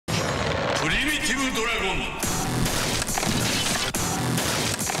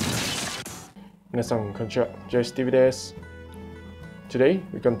皆さんこんにちは、JSTV です。Today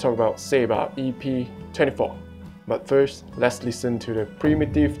we're going to talk about Saber EP24. But first, let's listen to the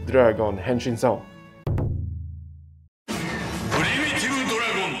Primitive Dragon Henshin song. Primitive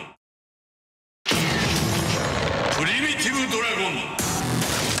Dragon. Primitive Dragon.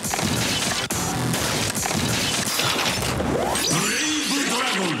 Brave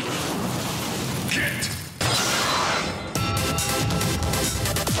Dragon. Get.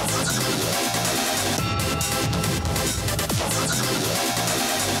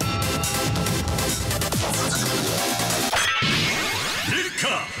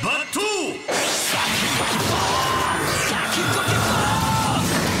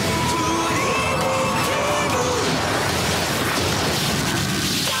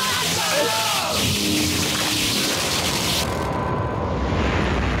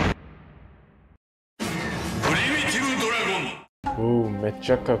 Ooh,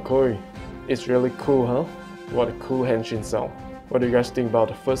 mecha kakoi. It's really cool, huh? What a cool Henshin song. What do you guys think about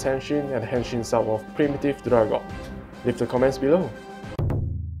the first Henshin and Henshin song of Primitive Dragon? Leave the comments below.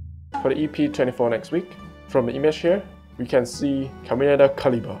 For the EP24 next week, from the image here, we can see Kamen Rider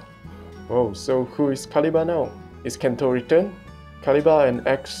Calibur. Oh, so who is Calibur now? Is Kento returned? Calibur and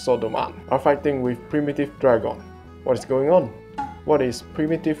ex-Sodoman are fighting with Primitive Dragon. What is going on? What is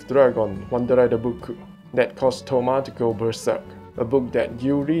Primitive Dragon Wander Rider Book that caused Sohma to go berserk? A book that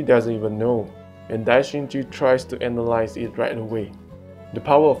Yuri doesn't even know, and Daishinji tries to analyze it right away. The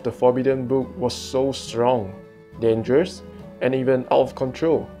power of the Forbidden Book was so strong, dangerous, and even out of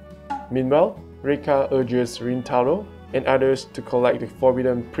control. Meanwhile, Reika urges Rintaro and others to collect the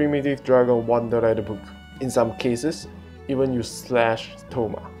Forbidden Primitive Dragon Wander Rider Book. In some cases, even use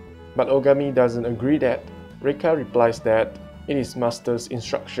Sohma. But Ogami doesn't agree that. Reika replies that it is Master's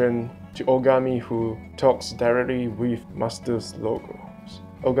instruction to Ogami, who talks directly with Master's logos.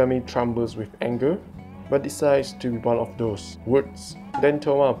 Ogami trembles with anger, but decides to be one of those words. Then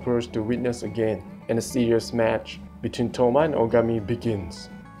Sohma approaches to witness again, and a serious match between Sohma and Ogami begins.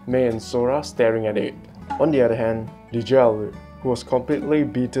 Mei and Sora staring at it. On the other hand, the jailer, who was completely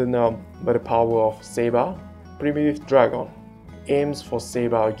beaten up by the power of Saber, Primitive Dragon, aims for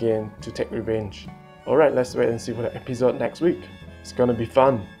Saber again to take revenge. Alright, let's wait and see for the episode next week. It's gonna be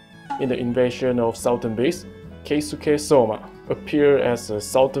fun. In the invasion of Southern Base, Keisuke Sohma appeared as a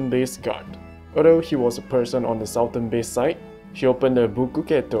Southern Base guard. Although he was a person on the Southern Base side, he opened the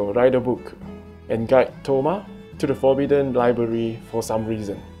Bukuketo Rider Book and guided Sohma to the Forbidden Library for some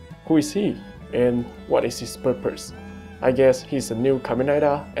reason. Who is he? And what is his purpose? I guess he's a new Kamen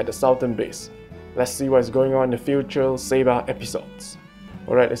Rider at the Southern Base. Let's see what's going on in the future Saber episodes.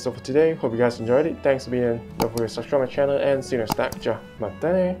 Alright, that's all for today. Hope you guys enjoyed it. Thanks for being here. Don't forget to subscribe to my channel and see you next time. Ja,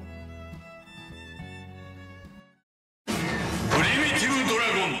 mata ne! Primitive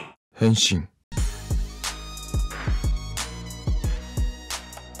Dragon. 変身